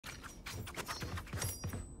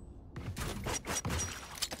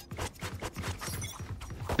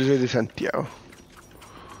Yo soy de Santiago.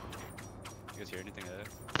 You guys hear anything there?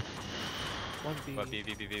 One B. What, B.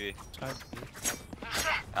 Side B.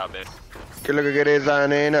 Out B. ¿Qué es lo que quiere esa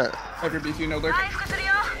nena? Every BT, no lurk.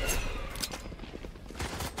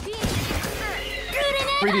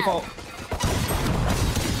 3 default.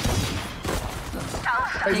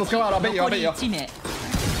 Hey, let's go out. I'll bet you.残り Alright. 1名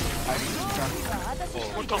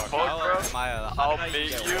What the fuck, bro? I'll beat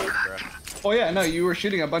you. Oh yeah, no, you were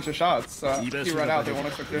shooting a bunch of shots. If you run out, they won't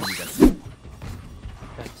expect you. Thanks.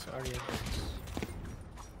 Already in thanks.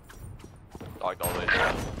 Dogged all the way.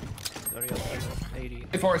 Already up 80.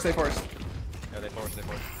 Stay forest. Yeah, they forced.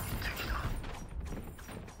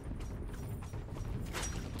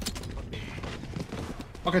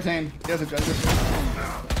 Okay, Tame. He has a judge.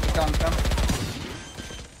 Down.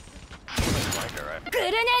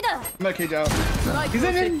 I'm gonna cage out. He's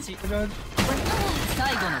in. The judge.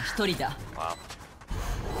 最後の1人だ Wow.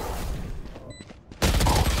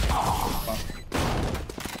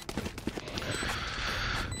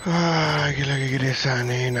 Ay, ¿qué es lo que quiere esa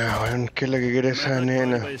nena, weón? ¿Qué es lo que quiere esa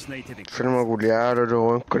nena? Enfermo culiar, otro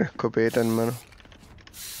weón con escopeta, hermano.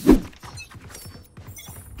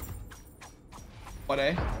 What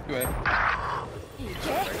A? 2A.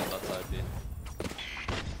 Dragon's outside B.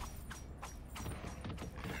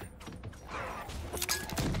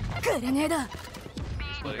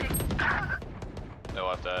 He's splitting. No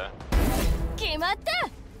left A. 決まった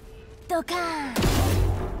ドカーン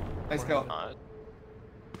Nice kill. Alright.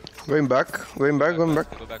 Going back. Go back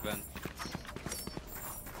then.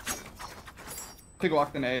 Take a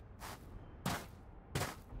walk in A.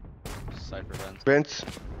 Cypher vents. Vents.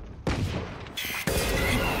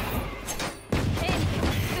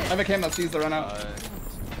 I have a cam that sees the run out.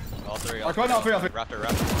 All three. All three. Raptor. I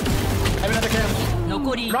have another cam.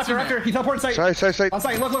 残り1 Raptor. 名 He teleported site. Side. On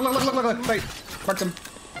site. Look. Site. Marked him.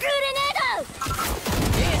 グレネー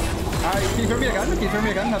Alright, can you throw me a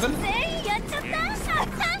gun? Nothing? ド全員やっちゃった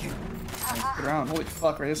Good round. Holy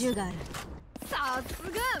fuck, Raze. 銃があるさすが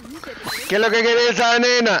見せてくれ ¿Qué es lo que quiere esa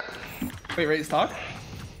nena? Wait, Raze, talk?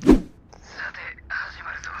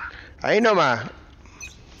 Ahí nomás.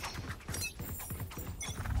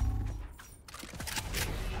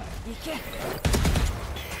 行け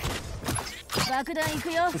爆弾行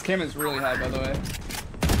くよ This cam is really high, by the way.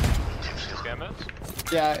 This game is?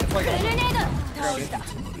 Yeah, it's like グ a... レネード倒した I'll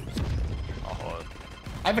hold it.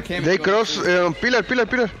 I have a cam. They cross pillar.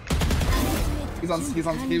 He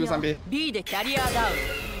was on B. B でキャリアダウン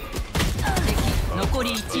敵残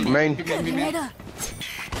り1名 Main. グレネード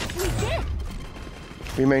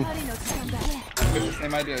B main. 針の時間だ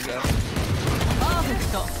Same idea, Jeff. パーフェク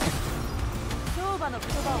ト相場の言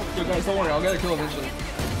葉を Yo, guys, don't worry. I'll get a kill eventually.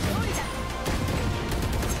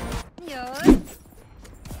 よーし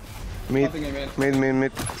Mid. Nothing I made.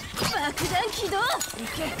 Mid. 爆弾起動行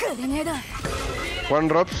けグレネード One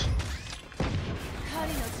drops.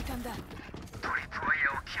 針の時間だ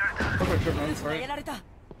Look at good runs, 投げ right? られたこ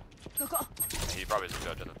こ He probably is a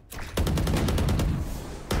judge of it.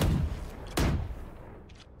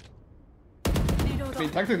 I mean,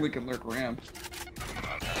 technically can lurk ramp.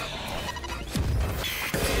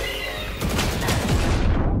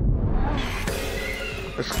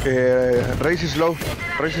 Es que Race is low.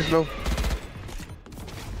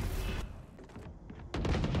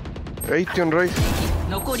 80 on Race.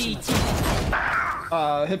 残り1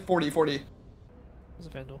名 Hit 40. There's a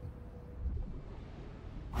vandal.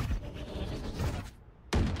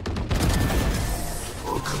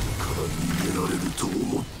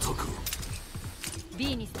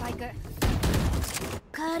 B にスパイク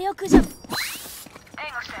火力じゃ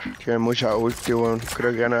Tiene mucha ulti, weón.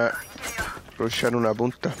 Creo que van a rushear una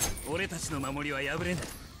punta. 俺たちの守りは破れない。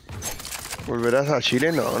 ¿Volverás a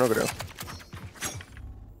Chile? No creo.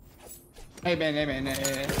 Hey, man.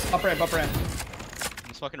 Up ramp.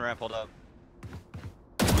 I'm smoking ramp, hold up.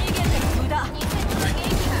 逃げて無駄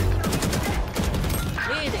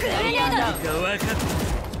A でキャリアダウン 分かっ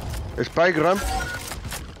Spike ramp.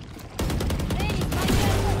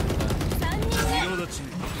 た。リロード中。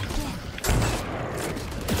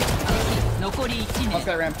残り1 Let's 名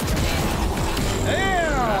get ramp.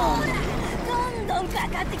 Damn! どんどんか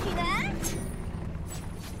かってきな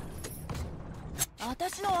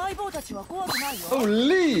私の相棒たちは怖くないよ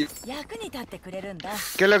Holy! 役に立ってくれるんだ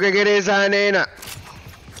 ¿Qué es lo que quiere esa nena?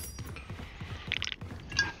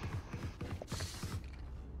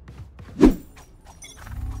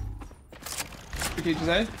 Two cages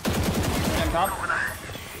A. And top.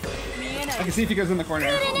 見えな I い can see if he goes in the corner.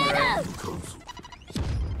 On the right.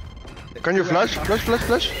 Can you flash? Flash. 針の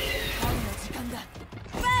時間だ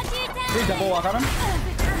バーティータイ Hey, double walk on him. ム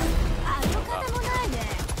跡形もないね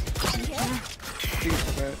いけ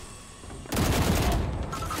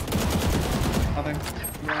Nothing.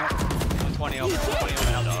 Yeah. 120 open.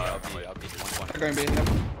 120 open. I'll be 120. They're going B. Yep.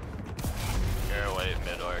 You're away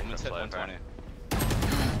mid or I'm gonna hit 120.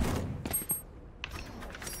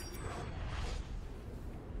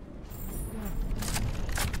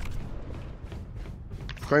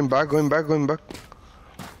 Going back, going back, going back.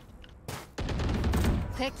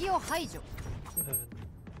 敵を排除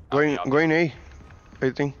Going A,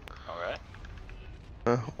 I think.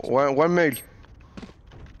 Alright. One male.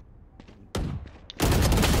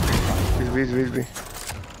 He's B.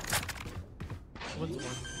 One's one.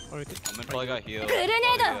 Or I think. I'm gonna probably got healed. グルネ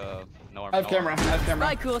No armor. I have camera. I have camera.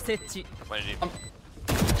 バイクを設置 What did you?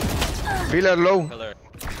 Pillar low. Pillar.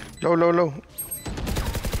 Low.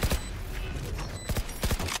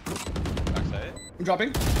 Backside. I'm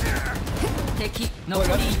dropping. 敵残り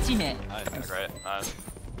1名 Nice. Great. Nice.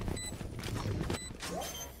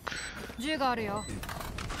 銃があるよ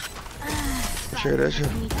Shit, that's it.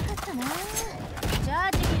 見たかったなジャ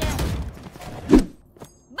ージ切れ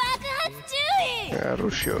爆発注意 Yeah,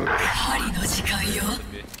 Russia. 針の時間よ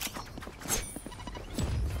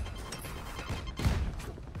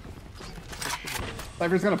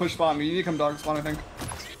Cypher's gonna push spawn. You need to come dog spawn, I think.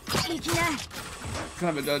 いきない He's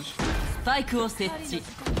gonna have a judge. スパイクを設置ウ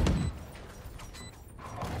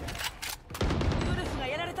ルフが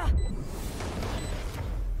やられた Watch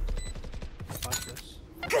this.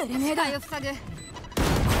 グルネードを塞ぐ 80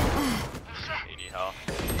 health.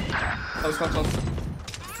 Close.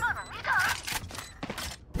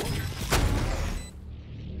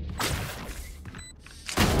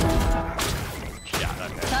 Yeah,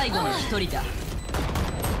 okay. 最後の一人だ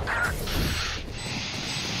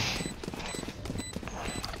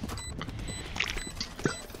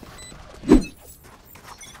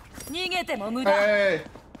逃げても無駄 Hey.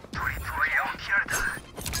 グ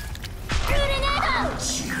ルネー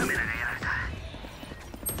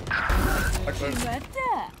Actually. ドやった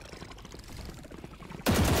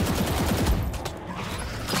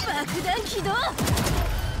爆弾起動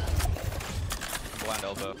Blind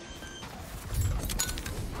elbow.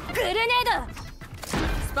 グルネー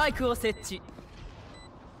スパイクを設置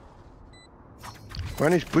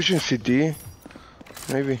One is pushing CT.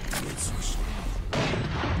 Maybe.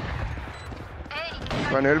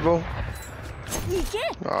 One elbow. ドいけ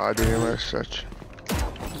Ah, I didn't have such. い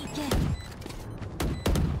け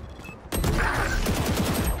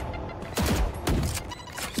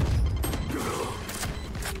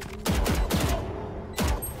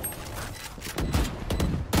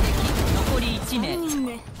残り1名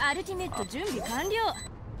アルティメット準備完了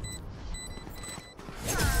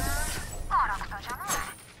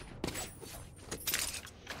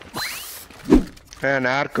Eh,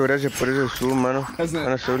 narco, gracias por ese zoom, mano. KEZNIT.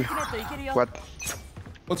 Mano azul. What?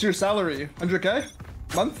 What's your salary? 100k?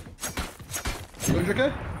 Month?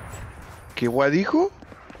 200k? ¿Qué gua dijo?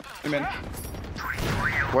 Amen.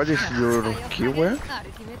 What is your key, wea? ア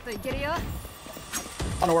ルティメットいけるよ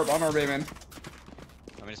On orb, amen.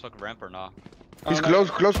 I mean, smoke ramp or not? He's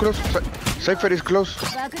close. Cypher is close.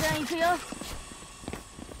 爆弾いくよ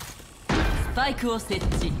スパイクを設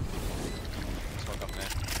置 Smoke up mid.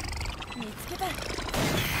 見つけたバデ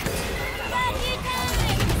ィタイ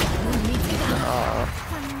ム見つけた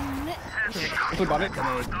What's about it?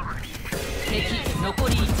 敵残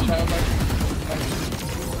り1名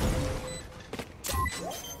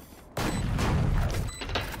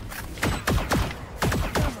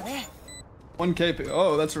 1k.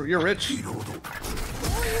 Oh, that's you're rich.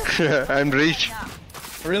 I'm rich.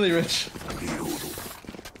 Really rich.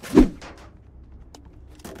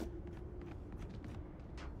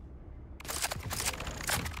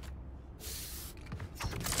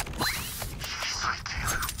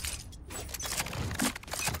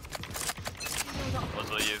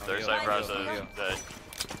 Let's leave. There's Cypher has the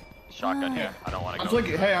shotgun here. I don't want to I'm go.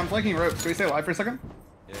 flanking. Hey, I'm flanking ropes. Can we stay alive for a second?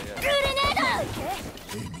 Yeah. グルネード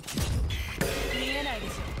見えないで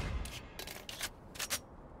しょ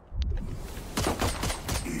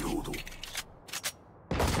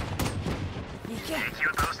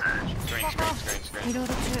Screen. リロー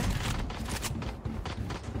ド中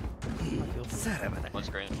One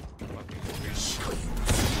screen.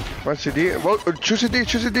 One CD. Well, two CD. ヘ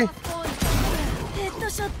ッド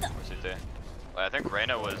ショット What's it do? I think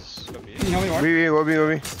Reyna was. Can you help me more?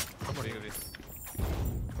 Gobi.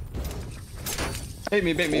 Bait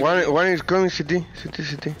me. One is coming CD.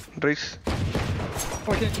 Race.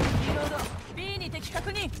 Oh, I can't. B に敵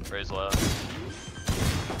確認 Raise low. 敵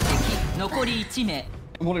残り1名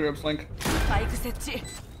I'm holding ropes, flank. スパイク設置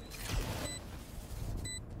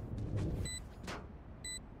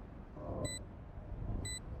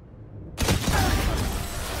Nice.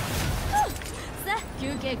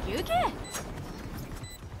 憩休憩。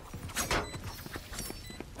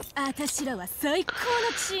あたしらは最高の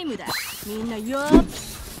チームだ。みんなよー。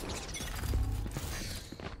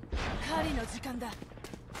狩りの時間だ。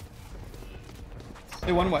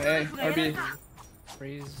Hey, one way, A or B.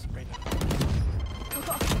 Freeze right now.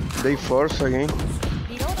 They force again.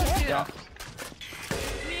 Yeah.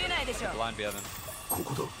 Blind B Evan.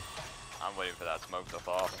 I'm waiting for that smoke to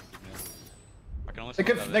fall. I can only They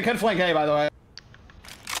smoke could that. flank A, by the way.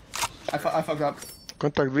 I fucked up.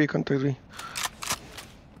 Contact B, contact B.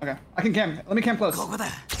 Okay, I can cam. Let me cam close. Close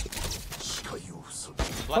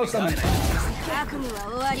them. 悪夢は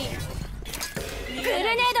終わり。グレ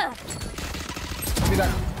ネード。 Be back.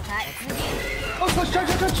 はい、次。 Oh, touch.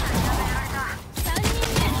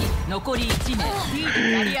 残り1名。キ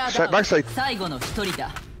ャリアダウン。 Backside. 最後の1人だ。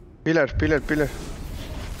 Pillar.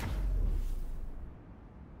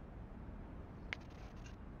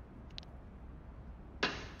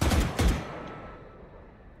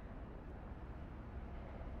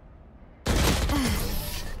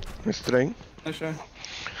 Strain. Nice try.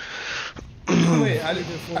 Wait,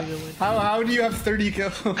 how do you have 30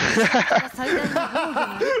 kills?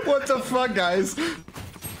 What the fuck, guys?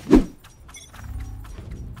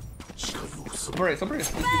 Brace. パーティー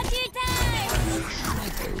タイム。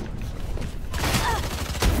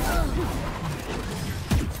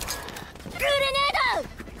グレネード。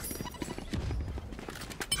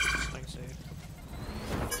 Thanks,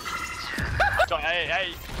 Abe.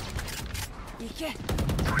 Hey! 行け。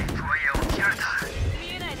見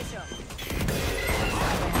えないでしょ。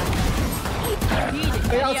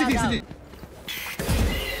 Hey, LCD.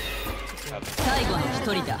 最後の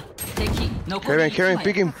1人だ。敵残り Kevin, 1枚。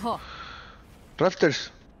 pick him.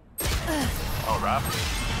 Rafters. Oh, rap.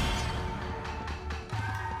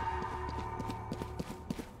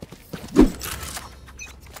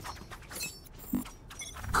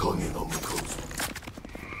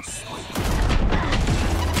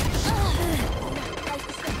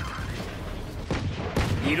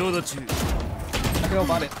 Reload 中。 I can go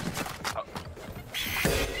bot it.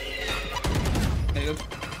 There you go.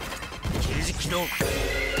 刑事起動。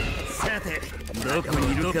さて、どこ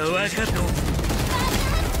にいるか分かった。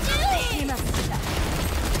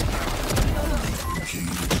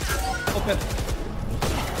Open.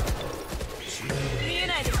 見え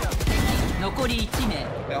ないでしょ。残り1名。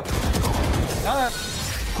 Fail. Ah,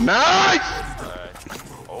 Nice!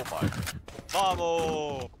 Oh my.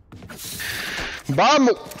 Vamos!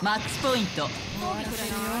 Vamos! マッチポイント。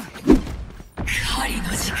狩りの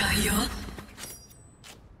時間よ。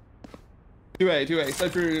 2A.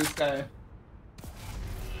 Cypher Sky.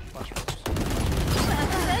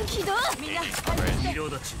 起動。みんな。リロー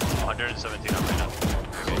ド中。 117 on right now.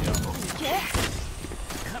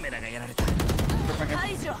 カメラがやられた。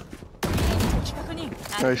排除。敵確認。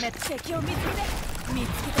 Nice. 敵を見つけて。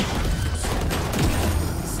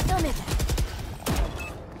仕留めて。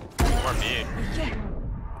 Or me. 行け。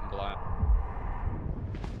 Blind.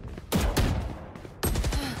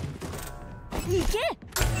 行け。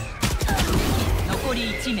残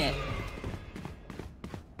り1名。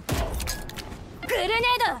グレネー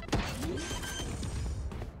ド。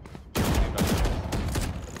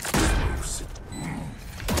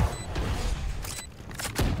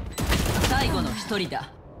 最後の1人だ。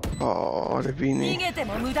 Oh, the 逃 Vini. げて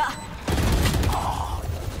も無駄。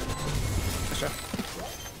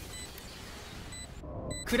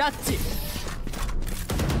クラッチ。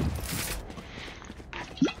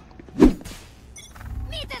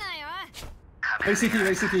 見てないよ。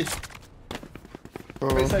 ACT. Oh.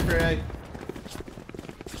 Wait, Cypher A.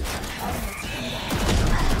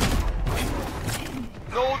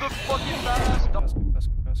 No, the fucking badass. Cast.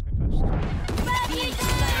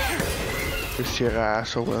 这些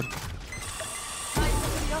ass, weón. Main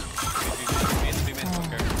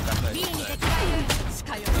smoker. Backside.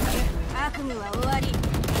 近寄る。悪夢は終わり。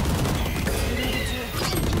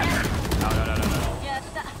 やっ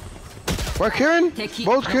た。 What, Kevin? 敵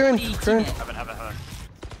Both 残 Kevin. り1 Kevin. 名。 Heaven.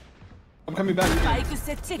 I'm coming back. バイク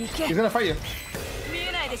設置。行け。 He's gonna fight you. 見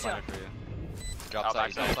えないでしょ。 Blind for you. Drop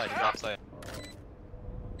side. Drop side.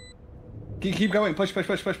 Keep going. Push.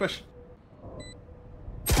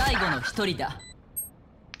 最後の1人だ。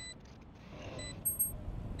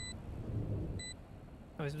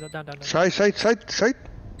 Oh, he's down. Side.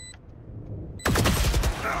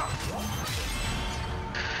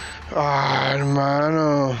 Ah,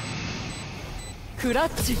 hermano. クラ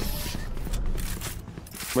ッチ。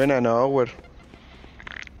 Buena Nowhere.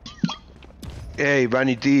 Hey,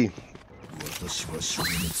 Vanity. 爆発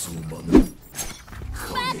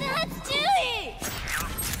注意。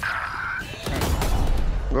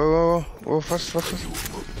 Go. Fast.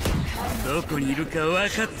 どこにいるか分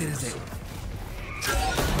かってるぜ。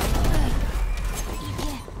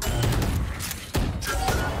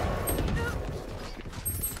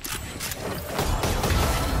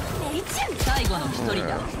最後の一人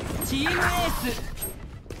だ。チームエース。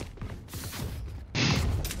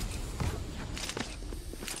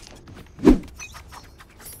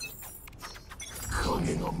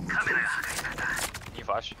You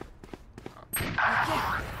flash?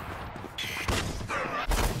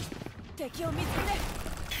 敵を見つけて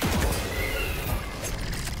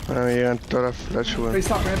Ahora me llegan todas las flash, weón. Raise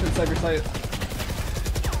top ramp inside your site.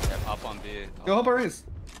 Yeah, up on B. Go help our raise.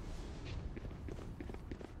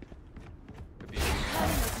 Could be. 時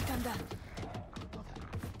間だ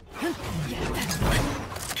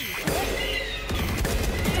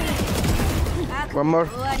One more.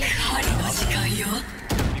 終わり針の時間よ。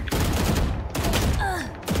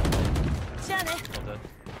じゃあね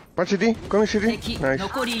One city, come city. 敵 Nice.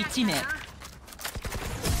 残り1名。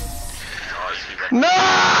 Nice!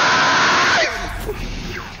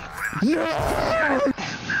 No!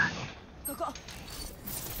 ここ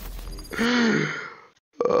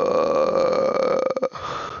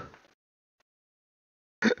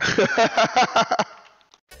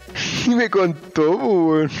Y me contó,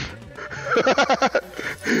 weón.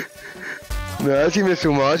 No, si me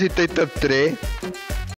sumaba, si estoy top 3.